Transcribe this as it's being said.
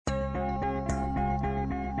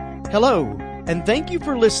Hello, and thank you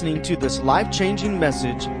for listening to this life-changing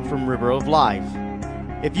message from River of Life.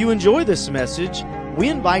 If you enjoy this message, we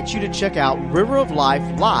invite you to check out River of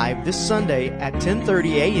Life live this Sunday at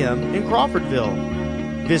 10:30 a.m. in Crawfordville.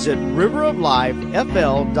 Visit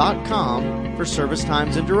riveroflifefl.com for service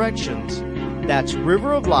times and directions. That's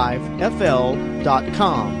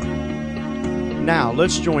riveroflifefl.com. Now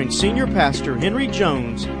let's join Senior Pastor Henry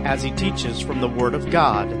Jones as he teaches from the Word of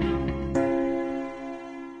God.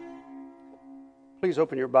 Please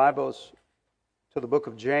open your Bibles to the book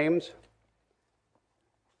of James,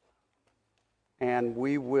 and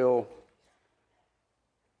we will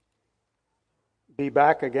be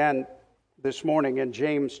back again this morning in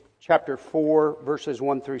James chapter 4, verses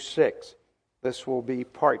 1 through 6. This will be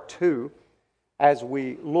part 2 as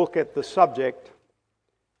we look at the subject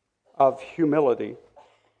of humility.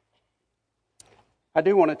 I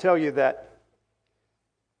do want to tell you that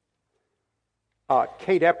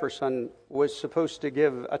Kate Epperson was supposed to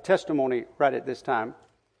give a testimony right at this time.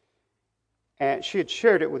 And she had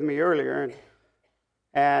shared it with me earlier,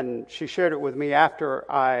 and she shared it with me after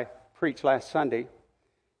I preached last Sunday.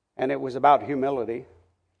 And it was about humility.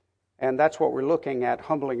 And that's what we're looking at,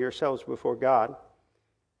 humbling yourselves before God.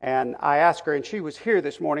 And I asked her, and she was here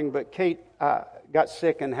this morning, but Kate got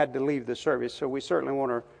sick and had to leave the service. So we certainly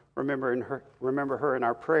want to remember her in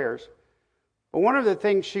our prayers. But one of the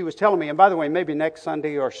things she was telling me, and by the way, maybe next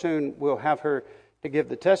Sunday or soon we'll have her to give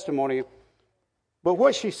the testimony. But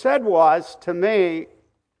what she said was, to me,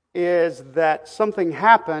 is that something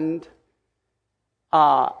happened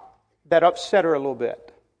that upset her a little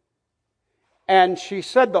bit. And she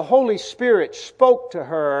said the Holy Spirit spoke to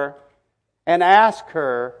her and asked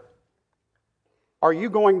her, "Are you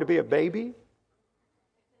going to be a baby?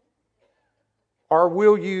 Or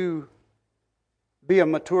will you be a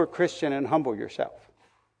mature Christian and humble yourself?"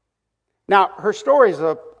 Now, her story is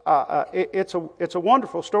it's a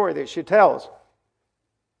wonderful story that she tells.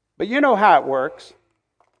 But you know how it works.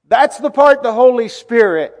 That's the part the Holy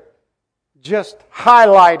Spirit just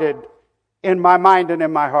highlighted in my mind and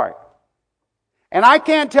in my heart. And I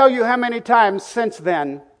can't tell you how many times since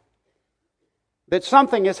then that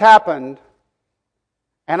something has happened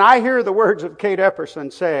and I hear the words of Kate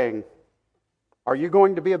Epperson saying, "Are you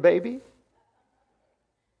going to be a baby?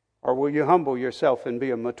 Or will you humble yourself and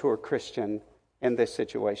be a mature Christian in this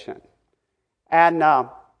situation?" And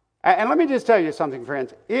let me just tell you something,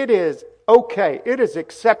 friends. It is okay. It is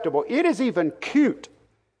acceptable. It is even cute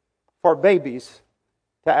for babies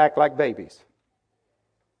to act like babies.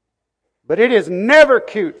 But it is never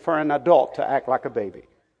cute for an adult to act like a baby.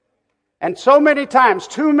 And so many times,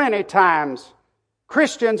 too many times,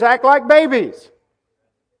 Christians act like babies.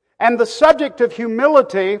 And the subject of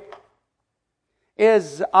humility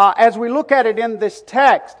is, as we look at it in this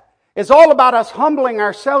text, is all about us humbling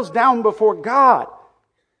ourselves down before God,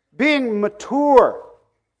 being mature,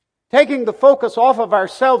 taking the focus off of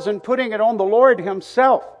ourselves and putting it on the Lord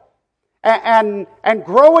Himself, and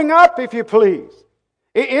growing up, if you please.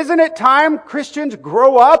 Isn't it time Christians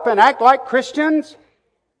grow up and act like Christians?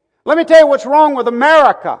 Let me tell you what's wrong with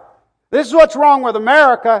America. This is what's wrong with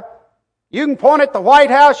America. You can point at the White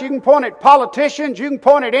House, you can point at politicians, you can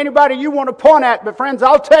point at anybody you want to point at, but friends,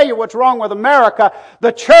 I'll tell you what's wrong with America.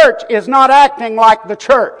 The church is not acting like the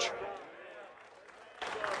church.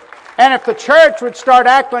 And if the church would start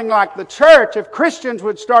acting like the church, if Christians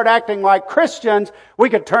would start acting like Christians, we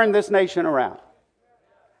could turn this nation around.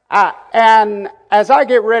 And as I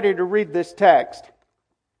get ready to read this text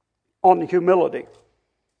on humility,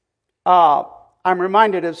 I'm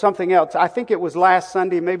reminded of something else. I think it was last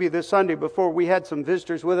Sunday, maybe this Sunday before, we had some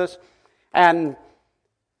visitors with us. And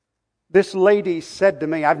this lady said to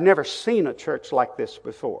me, "I've never seen a church like this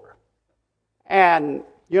before." And,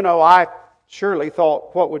 I surely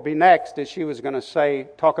thought what would be next is she was going to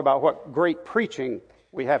talk about what great preaching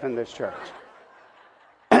we have in this church.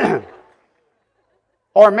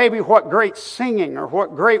 Or maybe what great singing or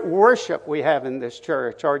what great worship we have in this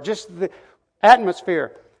church, or just the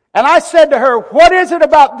atmosphere. And I said to her, "What is it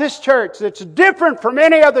about this church that's different from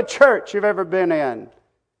any other church you've ever been in?"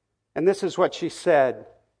 And this is what she said.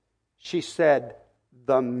 She said,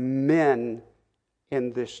 "The men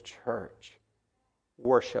in this church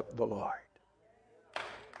worship the Lord."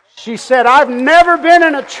 She said, "I've never been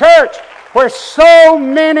in a church where so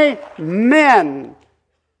many men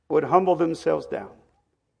would humble themselves down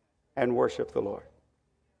and worship the Lord."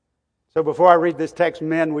 So before I read this text,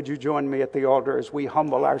 men, would you join me at the altar as we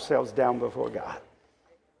humble ourselves down before God?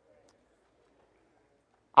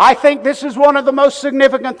 I think this is one of the most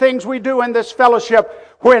significant things we do in this fellowship,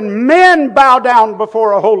 when men bow down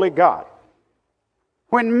before a holy God.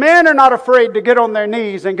 When men are not afraid to get on their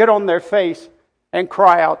knees and get on their face and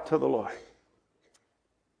cry out to the Lord.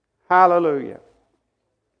 Hallelujah.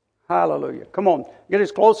 Hallelujah. Come on, get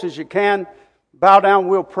as close as you can. Bow down,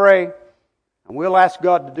 we'll pray. And we'll ask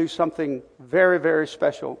God to do something very, very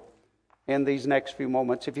special in these next few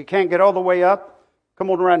moments. If you can't get all the way up, come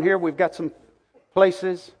on around here. We've got some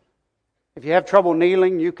places. If you have trouble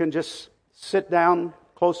kneeling, you can just sit down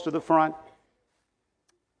close to the front.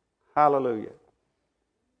 Hallelujah.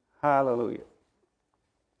 Hallelujah.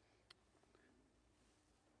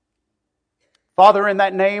 Father, in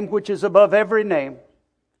that name which is above every name,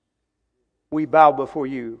 we bow before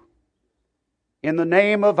you. In the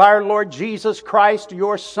name of our Lord Jesus Christ,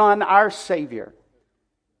 your Son, our Savior,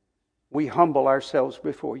 we humble ourselves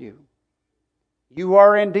before you. You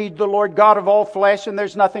are indeed the Lord God of all flesh, and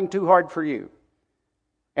there's nothing too hard for you.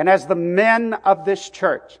 And as the men of this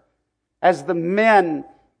church, as the men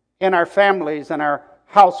in our families and our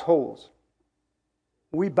households,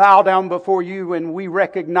 we bow down before you and we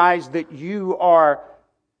recognize that you are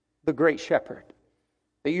the great shepherd,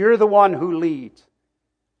 that you're the one who leads.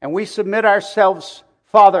 And we submit ourselves,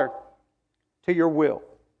 Father, to your will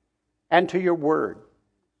and to your word.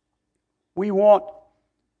 We want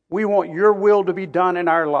your will to be done in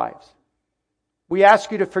our lives. We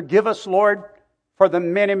ask you to forgive us, Lord, for the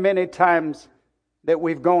many, many times that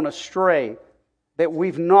we've gone astray, that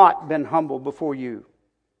we've not been humble before you.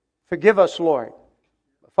 Forgive us, Lord.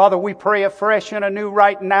 Father, we pray afresh and anew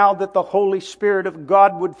right now that the Holy Spirit of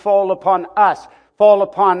God would fall upon us, fall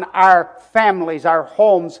upon our families, our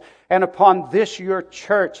homes, and upon this your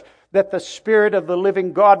church, that the Spirit of the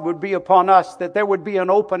living God would be upon us, that there would be an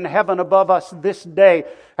open heaven above us this day,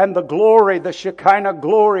 and the glory, the Shekinah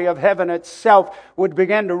glory of heaven itself would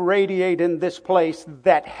begin to radiate in this place,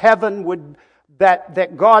 that heaven would,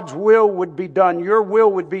 that God's will would be done, your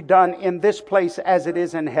will would be done in this place as it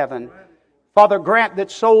is in heaven. Father, grant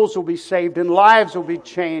that souls will be saved and lives will be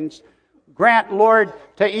changed. Grant, Lord,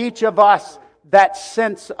 to each of us that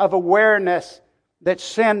sense of awareness that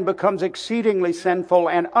sin becomes exceedingly sinful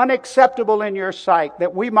and unacceptable in your sight,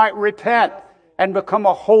 that we might repent and become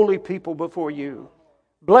a holy people before you.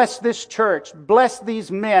 Bless this church. Bless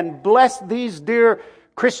these men. Bless these dear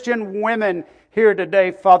Christian women here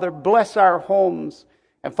today, Father. Bless our homes.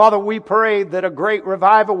 And Father, we pray that a great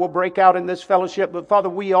revival will break out in this fellowship. But Father,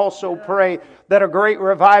 we also pray that a great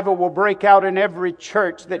revival will break out in every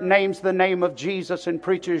church that names the name of Jesus and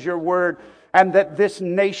preaches your word, and that this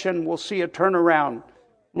nation will see a turnaround.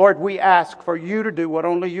 Lord, we ask for you to do what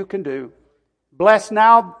only you can do. Bless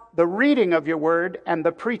now the reading of your word and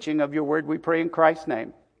the preaching of your word, we pray in Christ's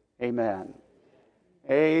name. Amen.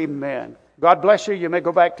 Amen. God bless you. You may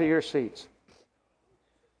go back to your seats.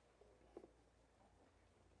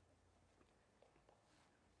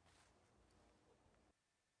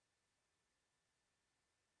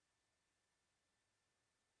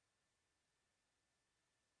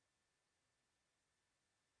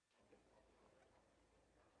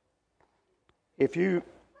 If you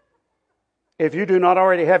do not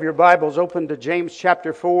already have your Bibles open to James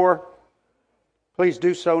chapter 4, please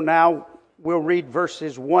do so now. We'll read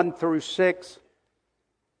verses 1 through 6.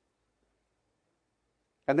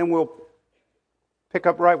 And then we'll pick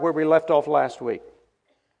up right where we left off last week.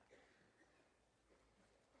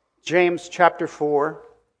 James chapter 4.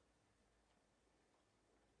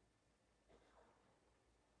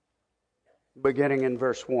 Beginning in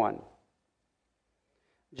verse 1.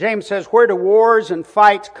 James says, "Where do wars and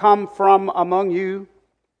fights come from among you?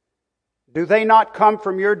 Do they not come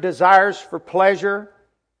from your desires for pleasure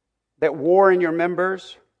that war in your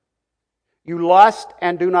members? You lust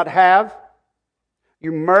and do not have.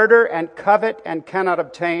 You murder and covet and cannot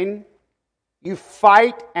obtain. You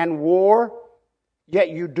fight and war,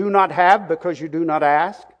 yet you do not have because you do not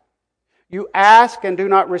ask. You ask and do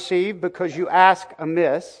not receive because you ask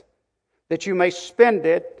amiss, that you may spend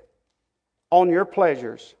it on your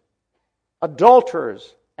pleasures.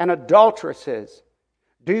 Adulterers and adulteresses,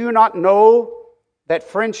 do you not know that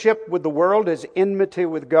friendship with the world is enmity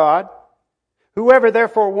with God? Whoever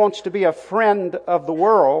therefore wants to be a friend of the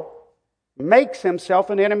world makes himself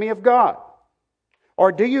an enemy of God.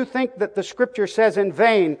 Or do you think that the Scripture says in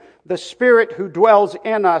vain, the Spirit who dwells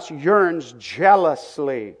in us yearns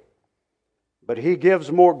jealously, but He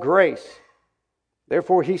gives more grace?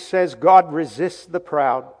 Therefore He says, God resists the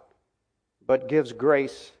proud, but gives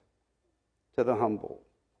grace to the humble."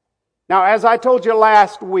 Now, as I told you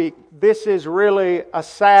last week, this is really a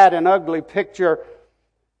sad and ugly picture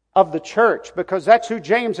of the church, because that's who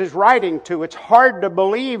James is writing to. It's hard to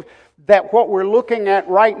believe that what we're looking at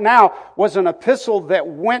right now was an epistle that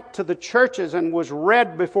went to the churches and was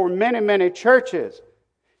read before many, many churches.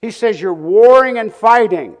 He says you're warring and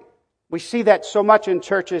fighting. We see that so much in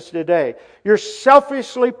churches today. You're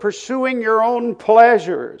selfishly pursuing your own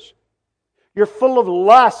pleasures. You're full of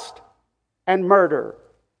lust and murder.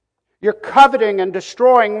 You're coveting and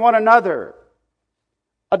destroying one another.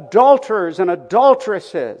 Adulterers and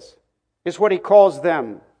adulteresses is what he calls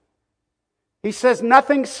them. He says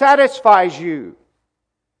nothing satisfies you.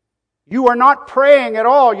 You are not praying at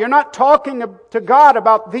all. You're not talking to God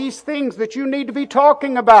about these things that you need to be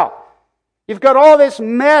talking about. You've got all this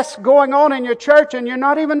mess going on in your church and you're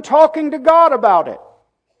not even talking to God about it.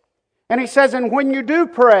 And he says, and when you do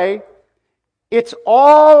pray, it's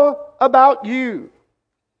all about you.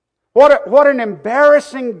 What an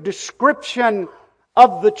embarrassing description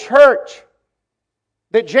of the church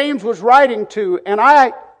that James was writing to. And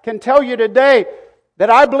I can tell you today that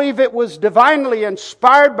I believe it was divinely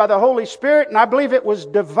inspired by the Holy Spirit, and I believe it was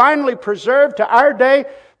divinely preserved to our day,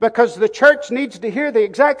 because the church needs to hear the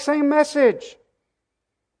exact same message.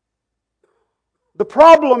 The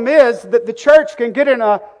problem is that the church can get in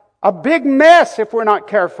a big mess if we're not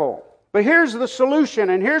careful. But here's the solution,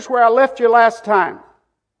 and here's where I left you last time.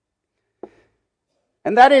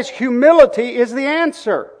 And that is, humility is the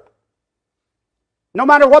answer. No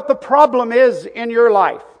matter what the problem is in your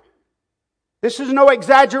life. This is no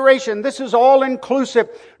exaggeration. This is all inclusive.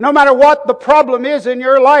 No matter what the problem is in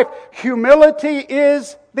your life, humility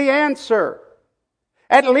is the answer.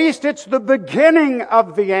 At least it's the beginning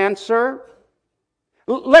of the answer.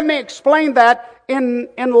 Let me explain that in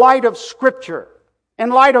light of Scripture, in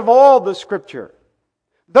light of all the Scripture.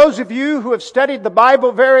 Those of you who have studied the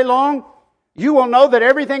Bible very long, you will know that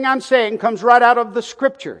everything I'm saying comes right out of the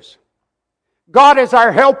Scriptures. God is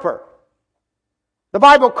our helper. The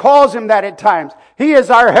Bible calls Him that at times. He is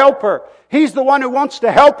our helper. He's the one who wants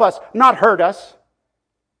to help us, not hurt us.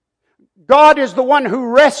 God is the one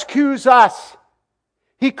who rescues us.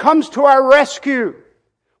 He comes to our rescue.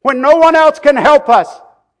 When no one else can help us,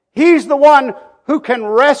 He's the one who can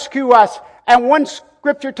rescue us. And one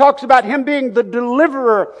Scripture talks about Him being the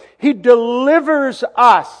deliverer. He delivers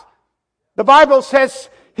us. The Bible says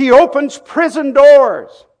He opens prison doors.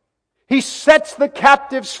 He sets the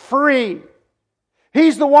captives free.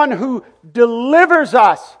 He's the one who delivers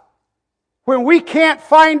us when we can't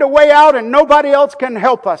find a way out and nobody else can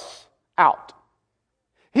help us out.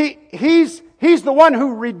 He's the one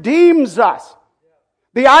who redeems us.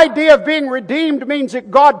 The idea of being redeemed means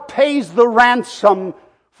that God pays the ransom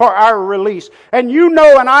for our release. And you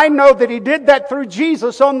know and I know that He did that through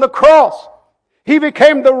Jesus on the cross. He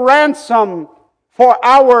became the ransom for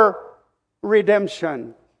our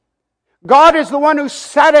redemption. God is the one who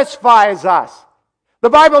satisfies us. The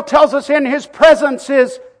Bible tells us in His presence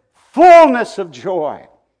is fullness of joy.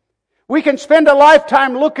 We can spend a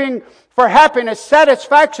lifetime looking for happiness,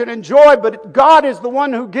 satisfaction, and joy, but God is the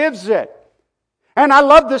one who gives it. And I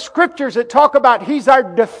love the Scriptures that talk about He's our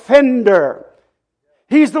defender.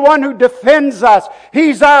 He's the one who defends us.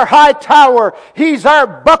 He's our high tower. He's our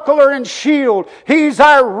buckler and shield. He's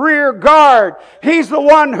our rear guard. He's the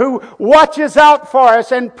one who watches out for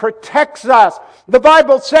us and protects us. The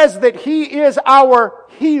Bible says that He is our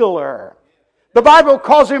healer. The Bible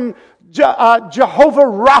calls Him Jehovah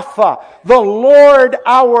Rapha, the Lord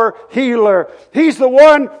our healer. He's the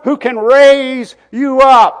one who can raise you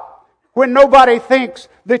up when nobody thinks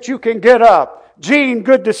that you can get up. Gene,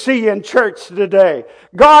 good to see you in church today.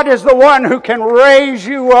 God is the one who can raise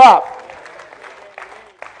you up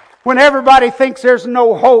when everybody thinks there's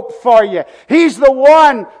no hope for you. He's the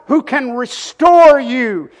one who can restore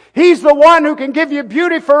you. He's the one who can give you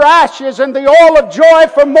beauty for ashes and the oil of joy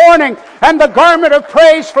for mourning and the garment of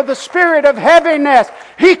praise for the spirit of heaviness.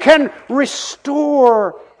 He can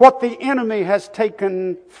restore what the enemy has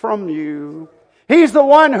taken from you. He's the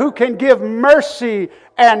one who can give mercy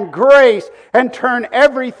and grace and turn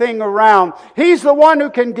everything around. He's the one who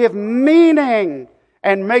can give meaning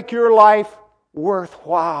and make your life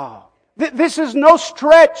worthwhile. This is no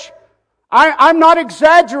stretch. I'm not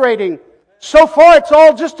exaggerating. So far, it's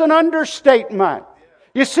all just an understatement.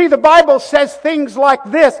 You see, the Bible says things like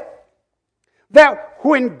this, that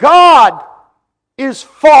when God is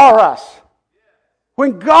for us,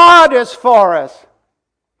 when God is for us,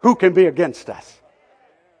 who can be against us?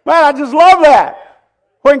 Man, I just love that.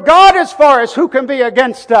 When God is for us, who can be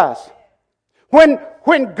against us? When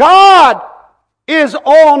God is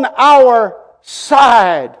on our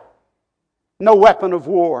side, no weapon of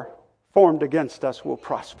war formed against us will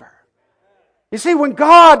prosper. You see, when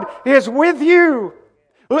God is with you,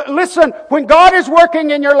 listen, when God is working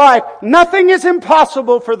in your life, nothing is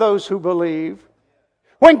impossible for those who believe.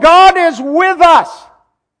 When God is with us,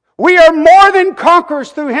 We are more than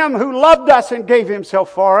conquerors through Him who loved us and gave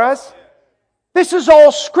Himself for us. This is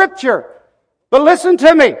all Scripture. But listen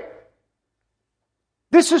to me.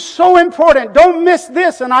 This is so important. Don't miss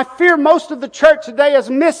this. And I fear most of the church today has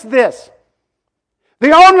missed this.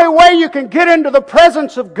 The only way you can get into the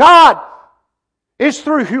presence of God is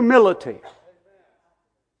through humility.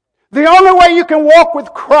 The only way you can walk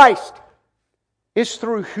with Christ is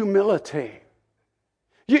through humility.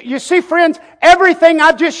 You see, friends, everything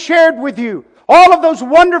I've just shared with you, all of those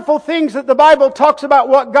wonderful things that the Bible talks about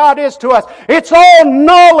what God is to us, it's all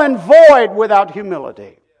null and void without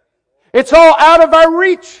humility. It's all out of our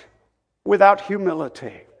reach without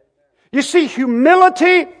humility. You see,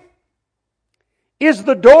 humility is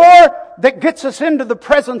the door that gets us into the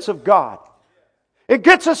presence of God. It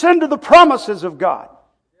gets us into the promises of God.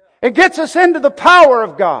 It gets us into the power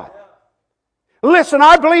of God. Listen,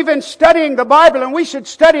 I believe in studying the Bible, and we should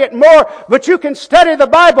study it more, but you can study the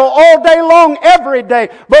Bible all day long, every day,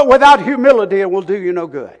 but without humility it will do you no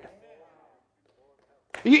good.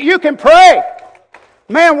 You can pray.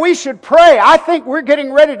 Man, we should pray. I think we're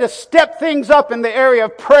getting ready to step things up in the area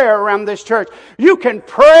of prayer around this church. You can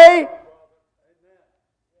pray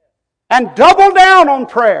and double down on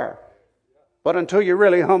prayer, but until you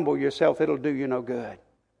really humble yourself, it'll do you no good.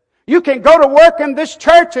 You can go to work in this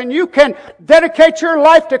church and you can dedicate your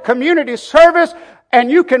life to community service and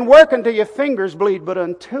you can work until your fingers bleed. But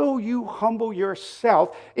until you humble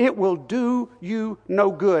yourself, it will do you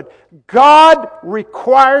no good. God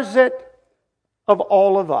requires it of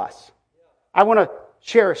all of us. I want to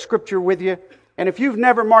share a scripture with you. And if you've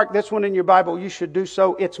never marked this one in your Bible, you should do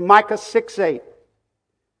so. It's Micah 6:8.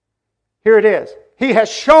 Here it is. He has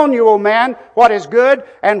shown you, O man, what is good.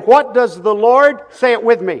 And what does the Lord, say it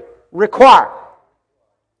with me, require?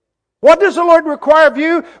 What does the Lord require of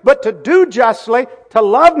you? But to do justly, to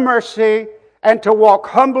love mercy, and to walk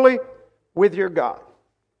humbly with your God.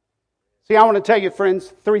 See, I want to tell you,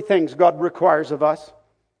 friends, 3 things God requires of us.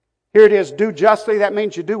 Here it is, do justly. That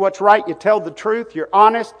means you do what's right. You tell the truth. You're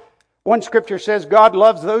honest. One scripture says God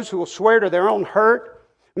loves those who will swear to their own hurt.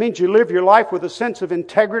 It means you live your life with a sense of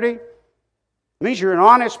integrity. It means you're an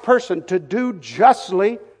honest person. To do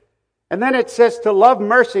justly. And then it says to love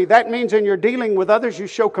mercy. That means in your dealing with others, you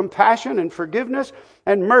show compassion and forgiveness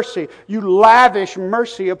and mercy. You lavish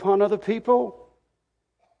mercy upon other people.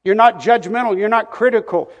 You're not judgmental. You're not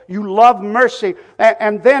critical. You love mercy.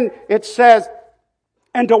 And then it says,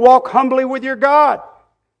 and to walk humbly with your God.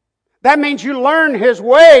 That means you learn His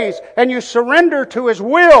ways and you surrender to His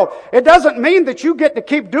will. It doesn't mean that you get to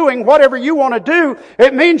keep doing whatever you want to do.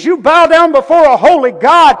 It means you bow down before a holy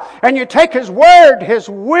God and you take His word, His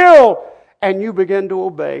will, and you begin to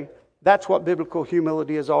obey. That's what biblical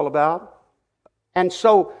humility is all about. And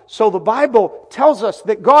so the Bible tells us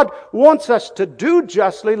that God wants us to do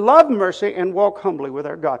justly, love mercy, and walk humbly with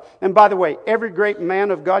our God. And by the way, every great man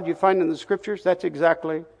of God you find in the Scriptures, that's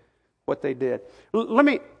exactly what they did. Let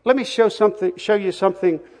me show you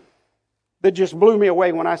something that just blew me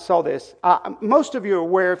away when I saw this. Most of you are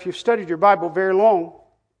aware, if you've studied your Bible very long,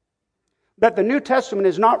 that the New Testament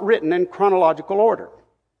is not written in chronological order.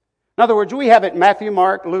 In other words, we have it Matthew,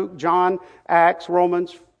 Mark, Luke, John, Acts,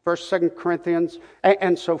 Romans, 1st, 2nd Corinthians,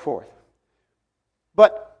 and so forth.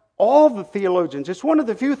 But all the theologians, it's one of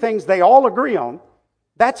the few things they all agree on,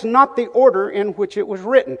 that's not the order in which it was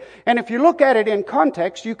written. And if you look at it in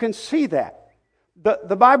context, you can see that.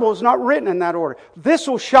 The Bible is not written in that order. This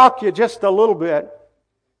will shock you just a little bit.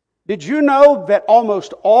 Did you know that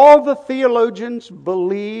almost all the theologians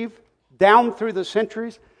believe, down through the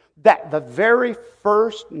centuries, that the very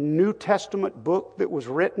first New Testament book that was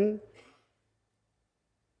written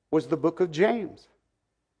was the book of James,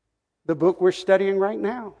 the book we're studying right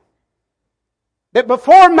now? That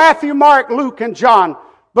before Matthew, Mark, Luke, and John,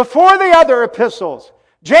 before the other epistles,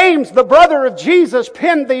 James, the brother of Jesus,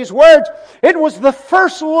 penned these words. It was the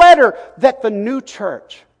first letter that the new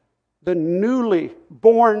church, the newly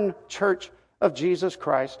born church of Jesus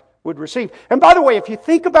Christ, would receive. And by the way, if you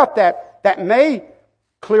think about that, that may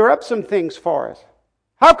clear up some things for us.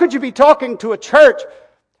 How could you be talking to a church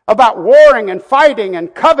about warring and fighting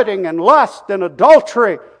and coveting and lust and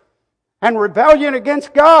adultery and rebellion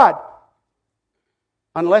against God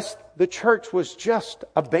unless the church was just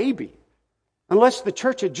a baby? Unless the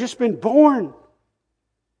church had just been born.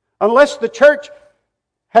 Unless the church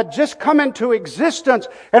had just come into existence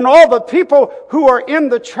and all the people who are in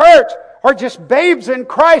the church are just babes in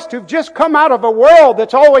Christ who've just come out of a world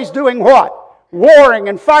that's always doing what? Warring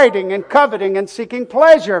and fighting and coveting and seeking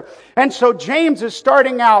pleasure. And so James is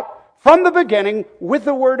starting out from the beginning with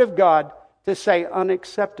the Word of God to say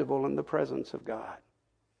unacceptable in the presence of God.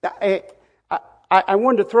 I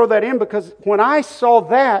wanted to throw that in because when I saw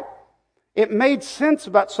that, it made sense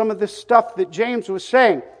about some of this stuff that James was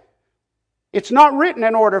saying. It's not written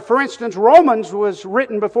in order. For instance, Romans was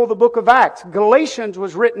written before the book of Acts. Galatians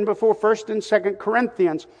was written before 1st and 2nd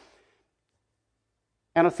Corinthians.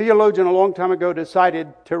 And a theologian a long time ago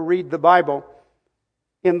decided to read the Bible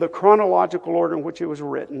in the chronological order in which it was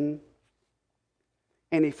written.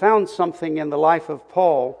 And he found something in the life of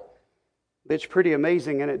Paul that's pretty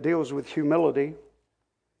amazing, and it deals with humility.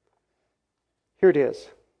 Here it is.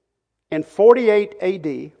 In 48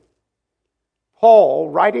 A.D., Paul,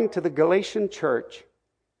 writing to the Galatian church,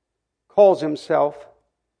 calls himself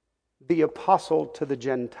the apostle to the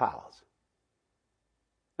Gentiles.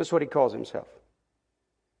 That's what he calls himself.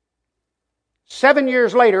 7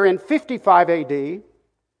 years later, in 55 A.D.,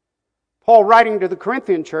 Paul, writing to the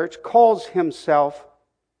Corinthian church, calls himself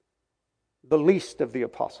the least of the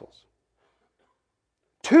apostles.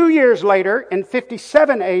 2 years later, in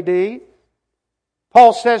 57 A.D.,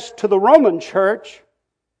 Paul says to the Roman church,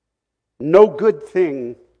 no good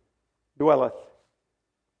thing dwelleth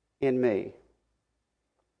in me.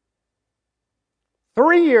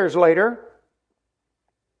 3 years later,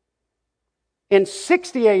 in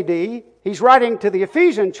 60 A.D., he's writing to the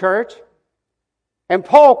Ephesian church, and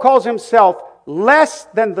Paul calls himself less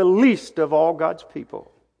than the least of all God's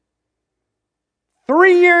people.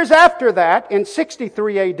 3 years after that, in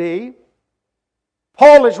 63 A.D.,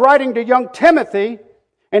 Paul is writing to young Timothy,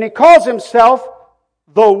 and he calls himself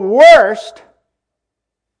the worst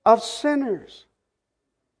of sinners.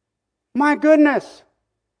 My goodness.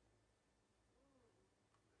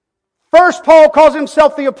 First, Paul calls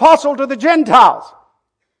himself the apostle to the Gentiles.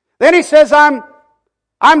 Then he says, I'm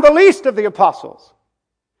the least of the apostles.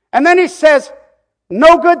 And then he says,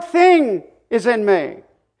 no good thing is in me.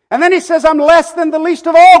 And then he says, I'm less than the least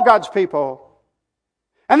of all God's people.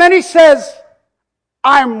 And then he says,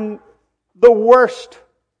 I'm the worst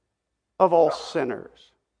of all sinners.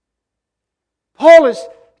 Paul is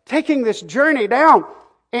taking this journey down,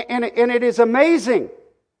 and it is amazing.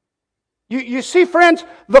 You see, friends,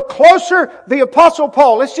 the closer the Apostle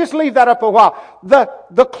Paul, let's just leave that up a while.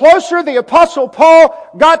 The closer the Apostle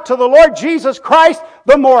Paul got to the Lord Jesus Christ,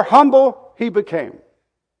 the more humble he became.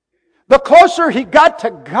 The closer he got to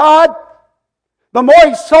God, the more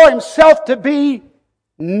he saw himself to be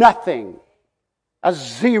nothing, a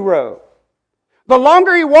zero. The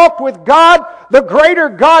longer he walked with God, the greater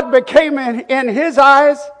God became in his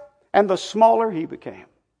eyes, and the smaller he became.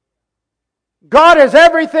 God is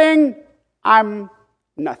everything, I'm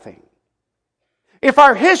nothing. If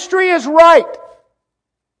our history is right,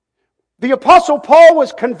 the Apostle Paul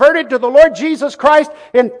was converted to the Lord Jesus Christ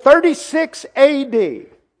in 36 A.D.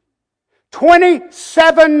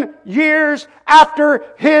 27 years after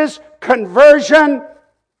his conversion,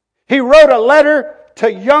 he wrote a letter to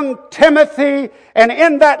young Timothy, and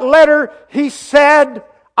in that letter he said,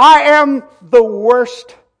 I am the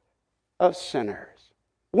worst of sinners.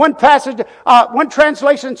 One passage, one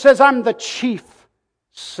translation says, I'm the chief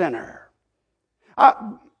sinner.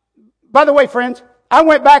 By the way, friends, I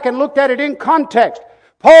went back and looked at it in context.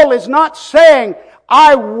 Paul is not saying,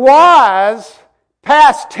 I was,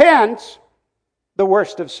 past tense, the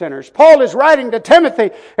worst of sinners. Paul is writing to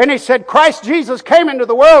Timothy, and he said, Christ Jesus came into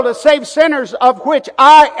the world to save sinners, of which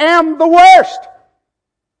I am the worst.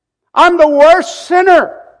 I'm the worst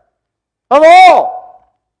sinner of all.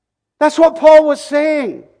 That's what Paul was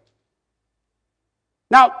saying.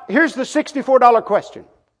 Now, here's the $64 question.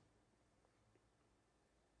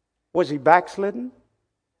 Was he backslidden?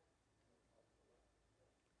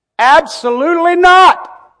 Absolutely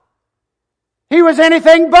not. He was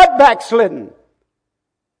anything but backslidden.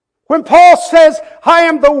 When Paul says, I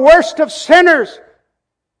am the worst of sinners,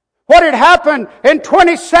 what had happened in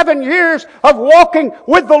 27 years of walking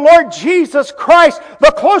with the Lord Jesus Christ,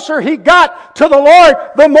 the closer he got to the Lord,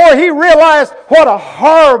 the more he realized what a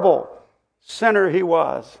horrible sinner he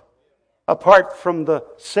was, apart from the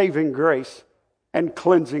saving grace and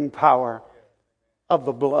cleansing power of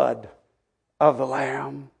the blood of the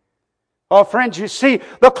Lamb. Oh, friends, you see,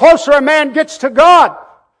 the closer a man gets to God,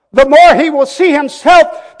 the more he will see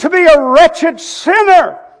himself to be a wretched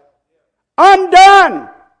sinner, undone,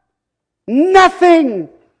 nothing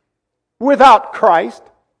without Christ.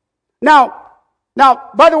 Now,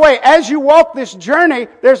 by the way, as you walk this journey,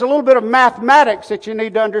 there's a little bit of mathematics that you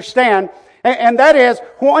need to understand, and that is,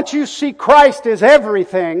 once you see Christ as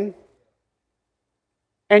everything,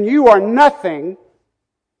 and you are nothing.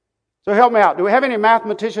 So help me out. Do we have any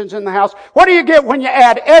mathematicians in the house? What do you get when you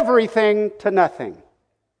add everything to nothing?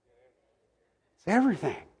 It's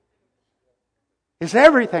everything. It's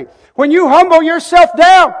everything. When you humble yourself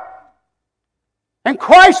down, and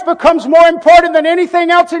Christ becomes more important than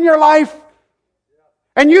anything else in your life,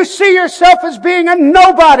 and you see yourself as being a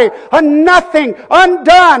nobody, a nothing,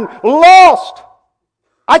 undone, lost.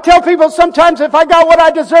 I tell people sometimes if I got what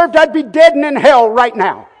I deserved, I'd be dead and in hell right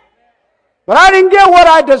now. But I didn't get what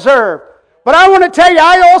I deserved. But I want to tell you,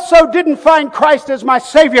 I also didn't find Christ as my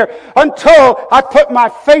Savior until I put my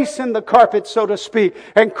face in the carpet, so to speak,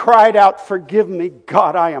 and cried out, "Forgive me,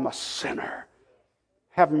 God, I am a sinner.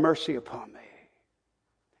 Have mercy upon me."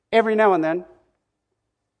 Every now and then,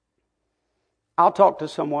 I'll talk to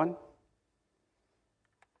someone,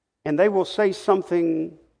 and they will say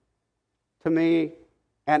something to me,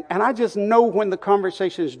 and I just know when the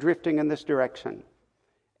conversation is drifting in this direction.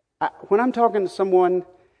 When I'm talking to someone,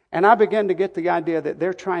 and I begin to get the idea that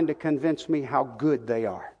they're trying to convince me how good they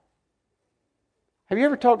are. Have you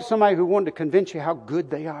ever talked to somebody who wanted to convince you how good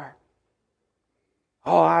they are?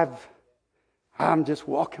 Oh, I'm just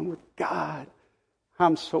walking with God.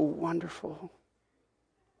 I'm so wonderful.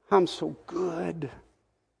 I'm so good.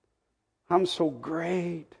 I'm so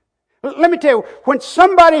great. Let me tell you, when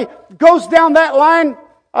somebody goes down that line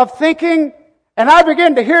of thinking, and I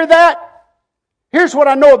begin to hear that, here's what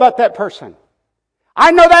I know about that person.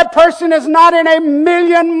 I know that person is not in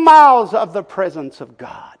 1,000,000 miles of the presence of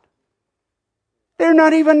God. They're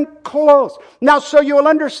not even close. Now, so you'll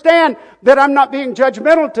understand that I'm not being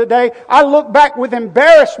judgmental today. I look back with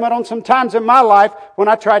embarrassment on some times in my life when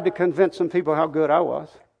I tried to convince some people how good I was.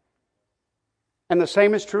 And the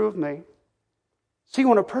same is true of me. See,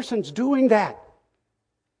 when a person's doing that,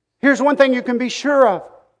 here's one thing you can be sure of.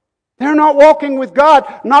 They're not walking with God,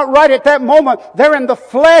 not right at that moment. They're in the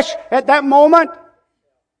flesh at that moment.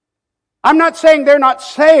 I'm not saying they're not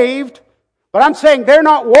saved, but I'm saying they're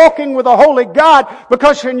not walking with a holy God,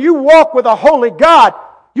 because when you walk with a holy God,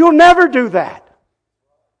 you'll never do that.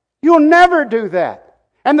 You'll never do that.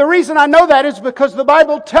 And the reason I know that is because the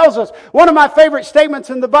Bible tells us, one of my favorite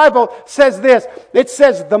statements in the Bible says this. It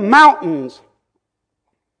says, "The mountains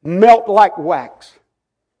melt like wax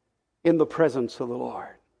in the presence of the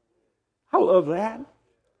Lord." I love that.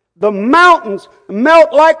 The mountains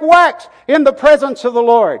melt like wax in the presence of the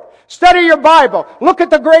Lord. Study your Bible. Look at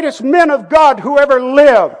the greatest men of God who ever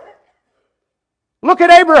lived. Look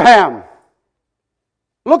at Abraham.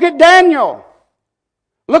 Look at Daniel.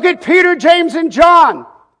 Look at Peter, James, and John.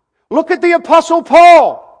 Look at the Apostle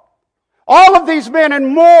Paul. All of these men and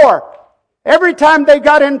more. Every time they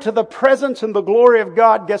got into the presence and the glory of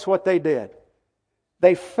God, guess what they did?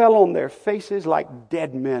 They fell on their faces like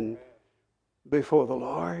dead men before the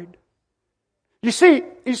Lord. You see,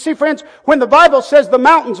 friends, when the Bible says the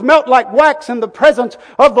mountains melt like wax in the presence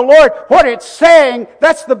of the Lord, what it's saying,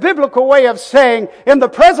 that's the biblical way of saying, in the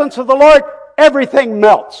presence of the Lord, everything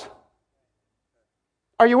melts.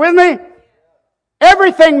 Are you with me?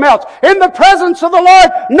 Everything melts. In the presence of the Lord,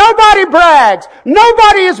 nobody brags.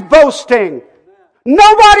 Nobody is boasting.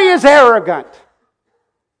 Nobody is arrogant.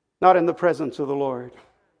 Not in the presence of the Lord.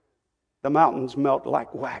 The mountains melt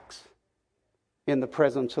like wax in the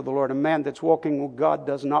presence of the Lord. A man that's walking with God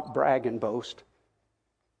does not brag and boast.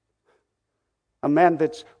 A man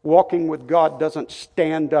that's walking with God doesn't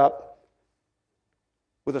stand up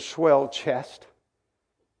with a swell chest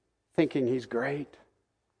thinking he's great.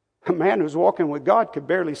 A man who's walking with God could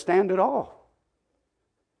barely stand at all.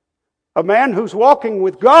 A man who's walking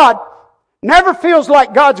with God never feels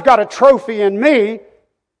like God's got a trophy in me.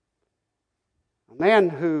 A man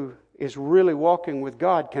who is really walking with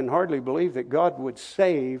God can hardly believe that God would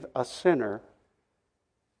save a sinner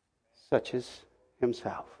such as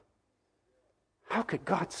himself. How could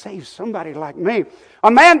God save somebody like me?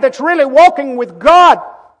 A man that's really walking with God,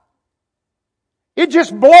 it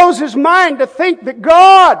just blows his mind to think that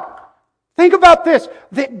God, think about this,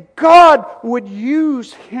 that God would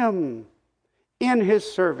use him in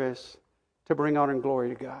His service to bring honor and glory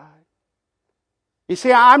to God. You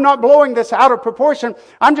see, I'm not blowing this out of proportion.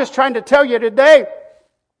 I'm just trying to tell you today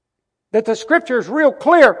that the Scripture is real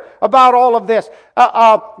clear about all of this.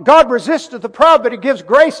 God resists the proud, but He gives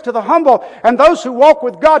grace to the humble. And those who walk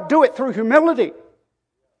with God do it through humility.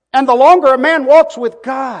 And the longer a man walks with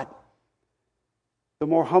God, the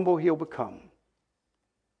more humble he'll become.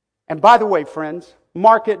 And by the way, friends,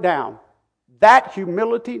 mark it down. That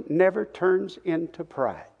humility never turns into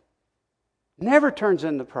pride. Never turns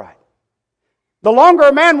into pride. The longer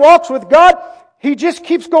a man walks with God, he just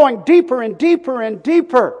keeps going deeper and deeper and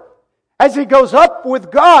deeper. As he goes up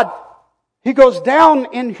with God, he goes down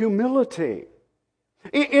in humility.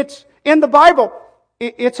 It's in the Bible,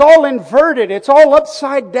 it's all inverted. It's all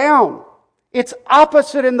upside down. It's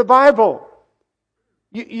opposite in the Bible.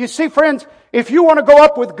 You see, friends, if you want to go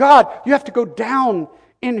up with God, you have to go down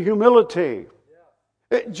in humility.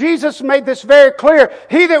 Jesus made this very clear.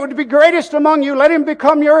 He that would be greatest among you, let him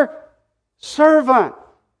become your servant.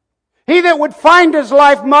 He that would find his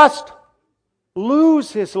life must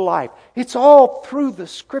lose his life. It's all through the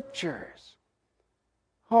Scriptures.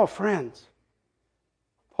 Oh, friends.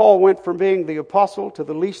 Paul went from being the apostle to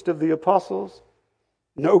the least of the apostles.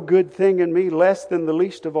 No good thing in me, less than the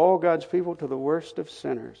least of all God's people, to the worst of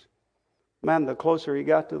sinners. Man, the closer he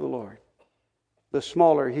got to the Lord, the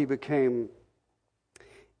smaller he became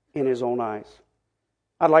in his own eyes.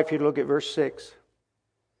 I'd like for you to look at verse 6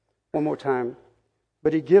 one more time.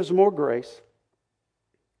 But he gives more grace.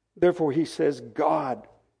 Therefore he says, God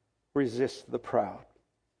resists the proud,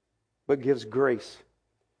 but gives grace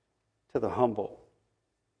to the humble.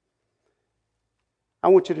 I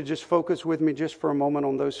want you to just focus with me just for a moment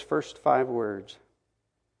on those first 5 words.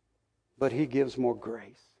 But he gives more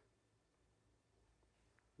grace.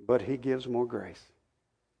 But he gives more grace.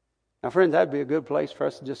 Now, friends, that'd be a good place for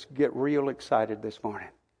us to just get real excited this morning.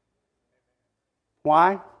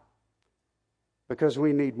 Why? Because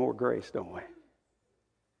we need more grace, don't we?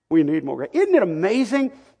 We need more grace. Isn't it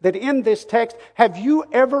amazing that in this text, have you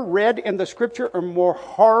ever read in the Scripture a more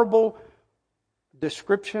horrible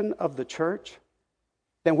description of the church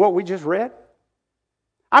than what we just read?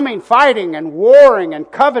 I mean, fighting and warring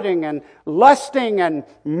and coveting and lusting and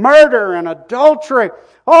murder and adultery.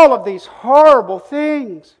 All of these horrible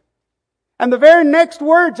things. And the very next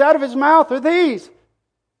words out of his mouth are these.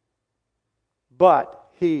 But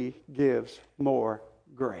he gives more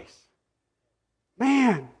grace.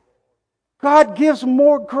 Man, God gives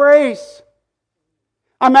more grace.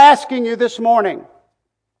 I'm asking you this morning,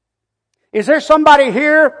 is there somebody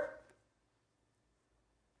here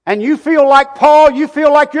and you feel like Paul, you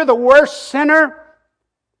feel like you're the worst sinner?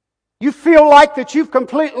 You feel like that you've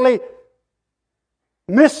completely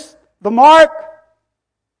missed the mark?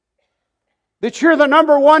 That you're the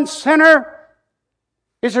number one sinner?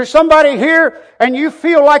 Is there somebody here and you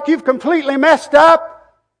feel like you've completely messed up?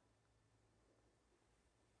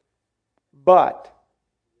 But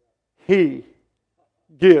he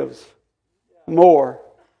gives more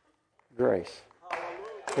grace.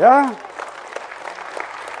 Yeah?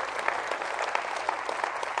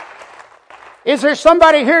 Is there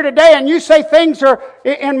somebody here today and you say things are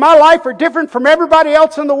in my life are different from everybody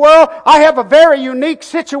else in the world? I have a very unique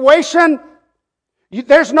situation.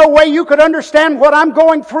 There's no way you could understand what I'm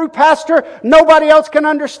going through, Pastor. Nobody else can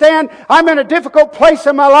understand. I'm in a difficult place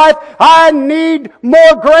in my life. I need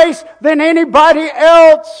more grace than anybody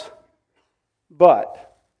else.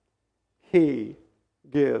 But he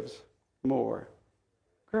gives more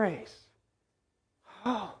grace.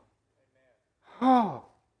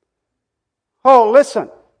 Oh, listen.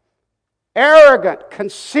 Arrogant,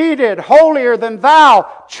 conceited, holier than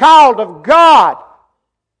thou, child of God.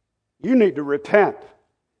 You need to repent.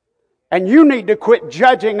 And you need to quit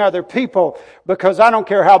judging other people, because I don't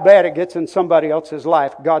care how bad it gets in somebody else's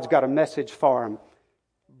life. God's got a message for them.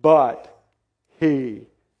 But he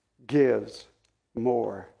gives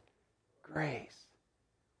more grace.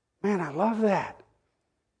 Man, I love that.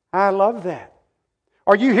 I love that.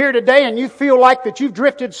 Are you here today and you feel like that you've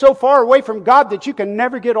drifted so far away from God that you can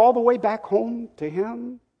never get all the way back home to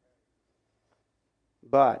Him?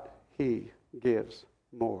 But He gives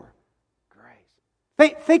more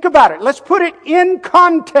grace. Think about it. Let's put it in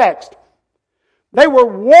context. They were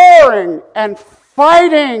warring and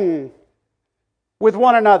fighting with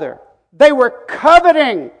one another. They were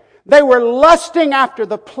coveting. They were lusting after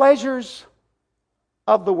the pleasures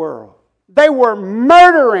of the world. They were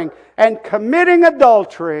murdering and committing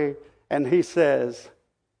adultery. And he says,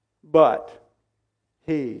 but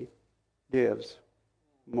he gives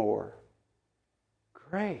more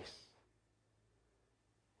grace.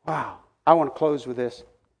 Wow. I want to close with this.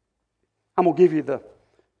 I'm going to give you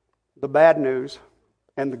the bad news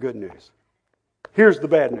and the good news. Here's the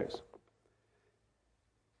bad news.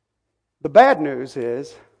 The bad news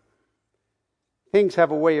is things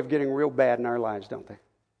have a way of getting real bad in our lives, don't they?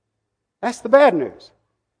 That's the bad news.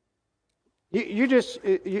 Have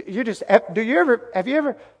you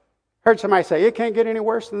ever heard somebody say, it can't get any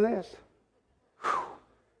worse than this? Whew.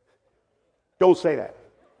 Don't say that.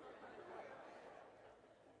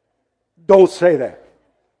 Don't say that.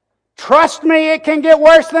 Trust me, it can get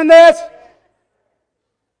worse than this.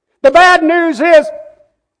 The bad news is,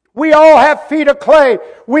 we all have feet of clay.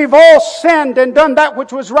 We've all sinned and done that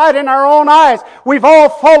which was right in our own eyes. We've all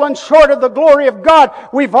fallen short of the glory of God.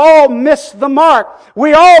 We've all missed the mark.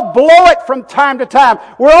 We all blow it from time to time.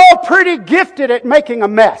 We're all pretty gifted at making a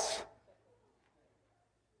mess.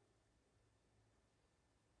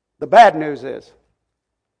 The bad news is,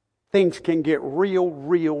 things can get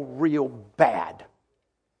real bad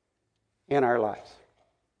in our lives.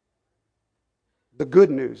 The good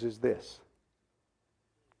news is this.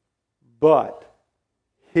 But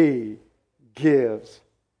He gives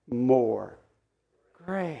more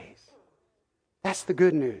grace. That's the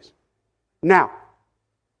good news. Now,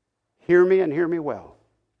 hear me and hear me well.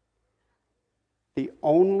 The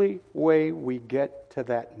only way we get to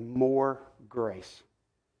that more grace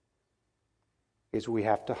is we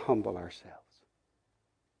have to humble ourselves.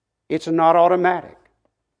 It's not automatic.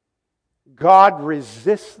 God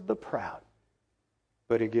resists the proud,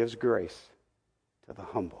 but He gives grace to the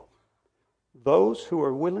humble. Those who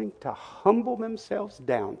are willing to humble themselves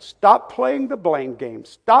down, stop playing the blame game,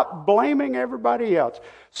 stop blaming everybody else,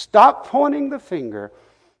 stop pointing the finger.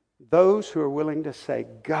 Those who are willing to say,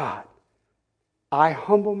 God, I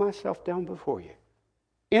humble myself down before you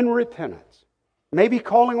in repentance. Maybe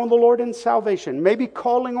calling on the Lord in salvation. Maybe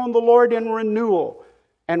calling on the Lord in renewal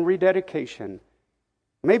and rededication.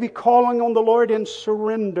 Maybe calling on the Lord in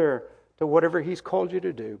surrender to whatever He's called you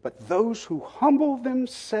to do. But those who humble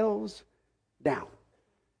themselves down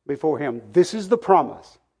before Him, this is the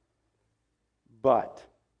promise. But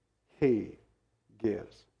He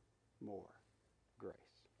gives more grace.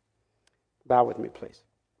 Bow with me, please.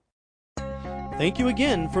 Thank you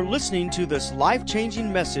again for listening to this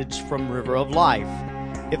life-changing message from River of Life.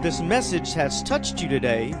 If this message has touched you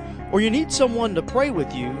today, or you need someone to pray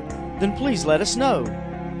with you, then please let us know.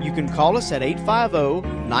 You can call us at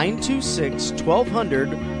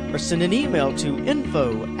 850-926-1200 or send an email to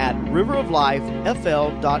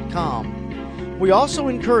info@riveroflifefl.com. We also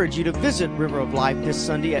encourage you to visit River of Life this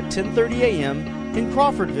Sunday at 10:30 a.m. in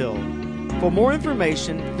Crawfordville. For more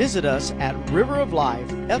information, visit us at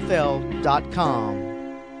riveroflifefl.com.